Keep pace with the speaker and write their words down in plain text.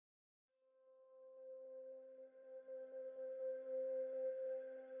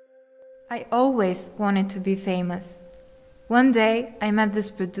I always wanted to be famous. One day, I met this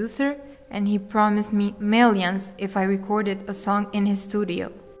producer and he promised me millions if I recorded a song in his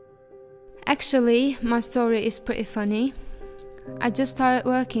studio. Actually, my story is pretty funny. I just started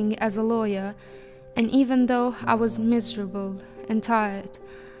working as a lawyer, and even though I was miserable and tired,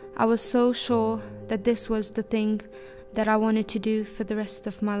 I was so sure that this was the thing that I wanted to do for the rest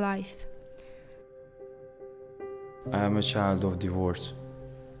of my life. I am a child of divorce.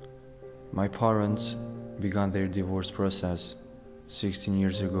 My parents began their divorce process 16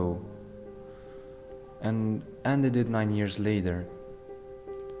 years ago and ended it 9 years later.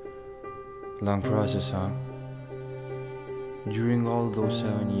 Long process, huh? During all those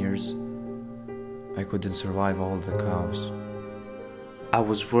 7 years, I couldn't survive all the chaos. I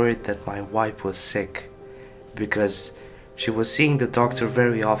was worried that my wife was sick because she was seeing the doctor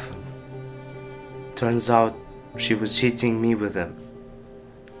very often. Turns out she was cheating me with him.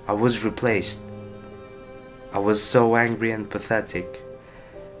 I was replaced. I was so angry and pathetic.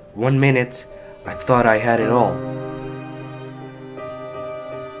 1 minute, I thought I had it all.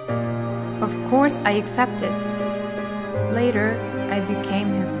 Of course, I accepted. Later, I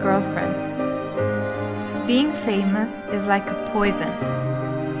became his girlfriend. Being famous is like a poison.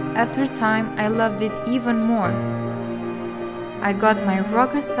 After time, I loved it even more. I got my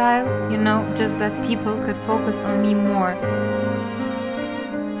rocker style, just that people could focus on me more.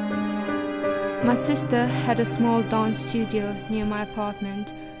 My sister had a small dance studio near my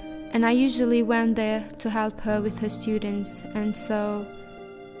apartment, and I usually went there to help her with her students, and so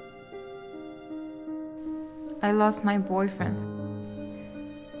I lost my boyfriend.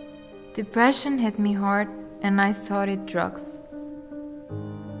 Depression hit me hard and I started drugs.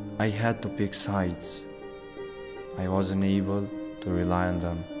 I had to pick sides. I wasn't able to rely on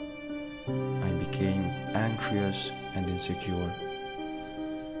them. I became anxious and insecure.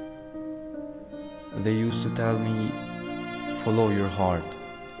 They used to tell me, follow your heart.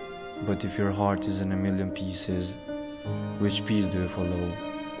 But if your heart is in a million pieces, which piece do you follow?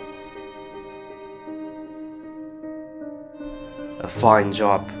 A fine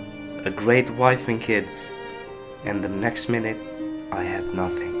job, a great wife and kids, and the next minute, I had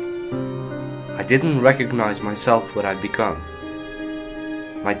nothing. I didn't recognize myself what I'd become.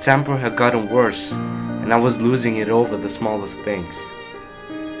 My temper had gotten worse, and I was losing it over the smallest things.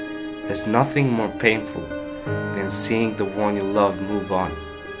 There's nothing more painful than seeing the one you love move on,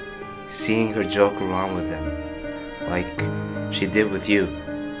 seeing her joke around with him, like she did with you,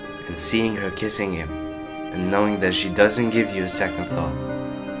 and seeing her kissing him, and knowing that she doesn't give you a second thought.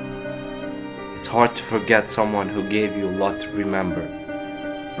 It's hard to forget someone who gave you a lot to remember.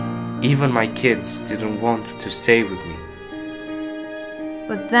 Even my kids didn't want to stay with me.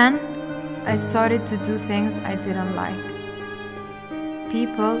 But then, I started to do things I didn't like.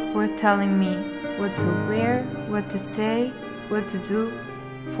 People were telling me what to wear, what to say, what to do,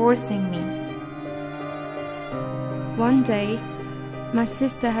 forcing me. One day, my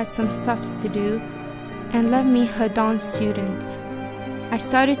sister had some stuffs to do and left me her dance students. I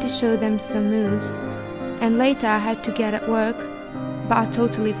started to show them some moves, and later I had to get at work, but I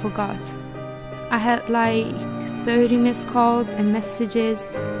totally forgot. I had like 30 missed calls and messages,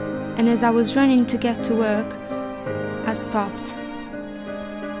 and as I was running to get to work, I stopped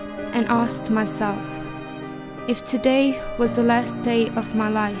and asked myself, if today was the last day of my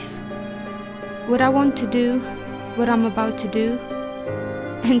life, would I want to do what I'm about to do?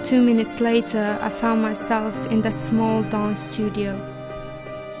 And 2 minutes later, I found myself in that small dance studio.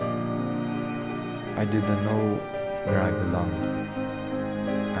 I didn't know where I belonged.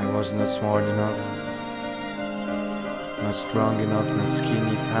 I was not smart enough, not strong enough, not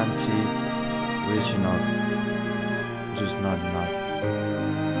skinny, fancy, rich enough, just not enough.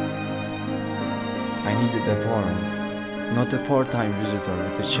 I needed a parent, not a part-time visitor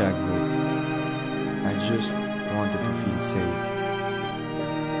with a checkbook. I just wanted to feel safe.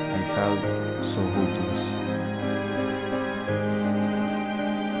 I felt so hopeless.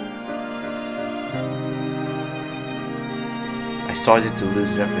 I started to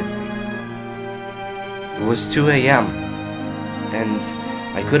lose everything. It was 2 a.m. and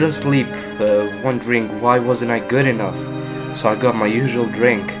I couldn't sleep, wondering why wasn't I good enough. So I got my usual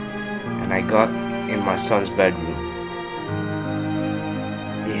drink and I got in my son's bedroom.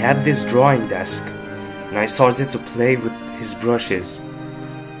 He had this drawing desk and I started to play with his brushes.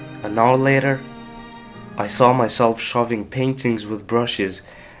 An hour later, I saw myself shoving paintings with brushes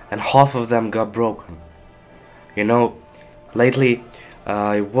and half of them got broken. Lately,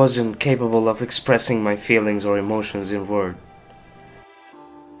 I wasn't capable of expressing my feelings or emotions in words.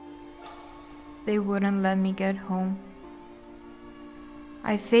 They wouldn't let me get home.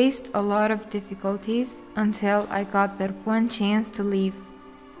 I faced a lot of difficulties until I got that one chance to leave.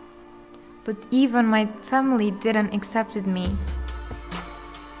 But even my family didn't accept me.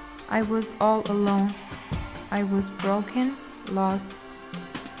 I was all alone. I was broken, lost.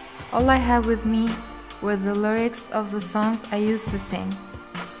 All I had with me were the lyrics of the songs I used to sing.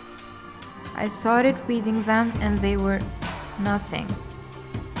 I started reading them and they were nothing.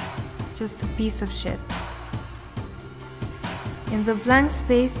 Just a piece of shit. In the blank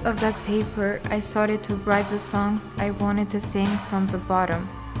space of that paper, I started to write the songs I wanted to sing from the bottom.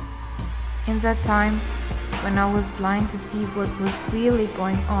 In that time, when I was blind to see what was really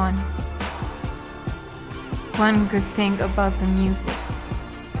going on. One good thing about the music.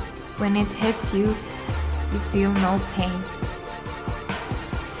 When it hits you, you feel no pain.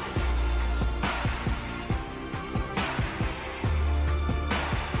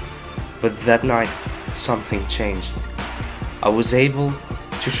 But that night, something changed. I was able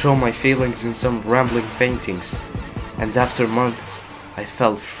to show my feelings in some rambling paintings, and after months, I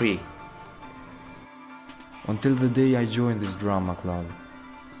felt free. Until the day I joined this drama club.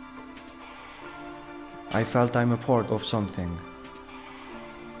 I felt I'm a part of something.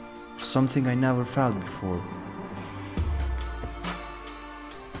 Something I never felt before.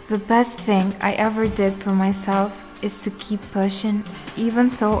 The best thing I ever did for myself is to keep pushing, even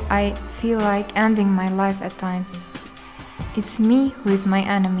though I feel like ending my life at times. It's me who is my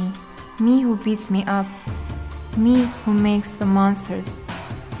enemy, me who beats me up, me who makes the monsters,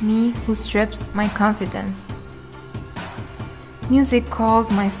 me who strips my confidence. Music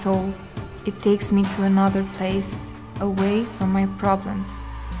calls my soul. It takes me to another place, away from my problems.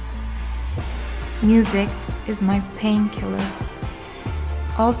 Music is my painkiller.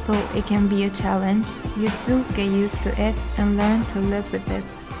 Although it can be a challenge, you do get used to it and learn to live with it.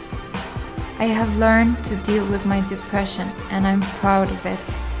 I have learned to deal with my depression and I'm proud of it.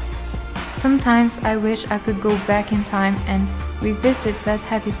 Sometimes I wish I could go back in time and revisit that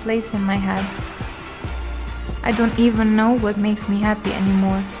happy place in my head. I don't even know what makes me happy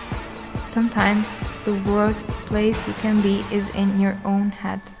anymore. Sometimes the worst place you can be is in your own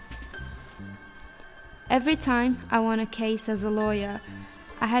head. Every time I won a case as a lawyer,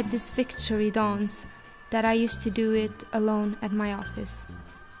 I had this victory dance that I used to do it alone at my office.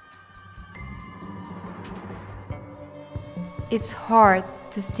 It's hard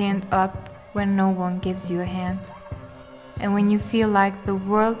to stand up when no one gives you a hand, and when you feel like the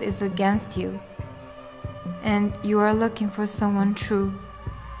world is against you, and you are looking for someone true,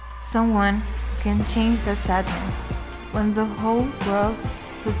 someone who can change that sadness when the whole world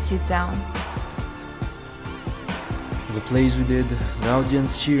puts you down. The plays we did, the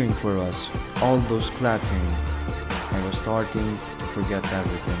audience cheering for us, all those clapping. I was starting to forget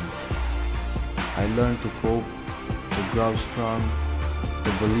everything. I learned to cope, to grow strong,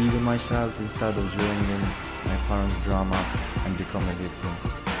 to believe in myself instead of joining my parents' drama and become a victim.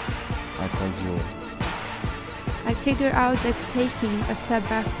 I felt joy. I figured out that taking a step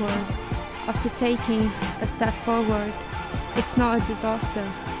backward, after taking a step forward, it's not a disaster.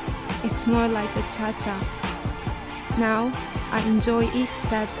 It's more like a cha-cha. Now, I enjoy each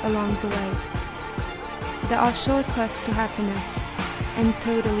step along the way. There are shortcuts to happiness, and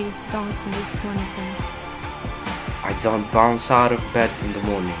totally dancing is one of them. I don't bounce out of bed in the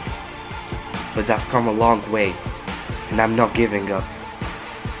morning, but I've come a long way, and I'm not giving up.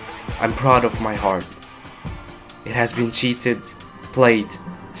 I'm proud of my heart. It has been cheated, played,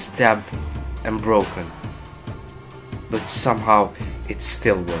 stabbed, and broken, but somehow it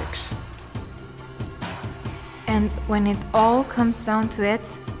still works. And when it all comes down to it,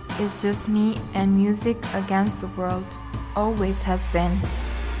 it's just me and music against the world. Always has been.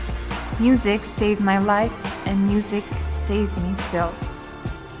 Music saved my life and music saves me still.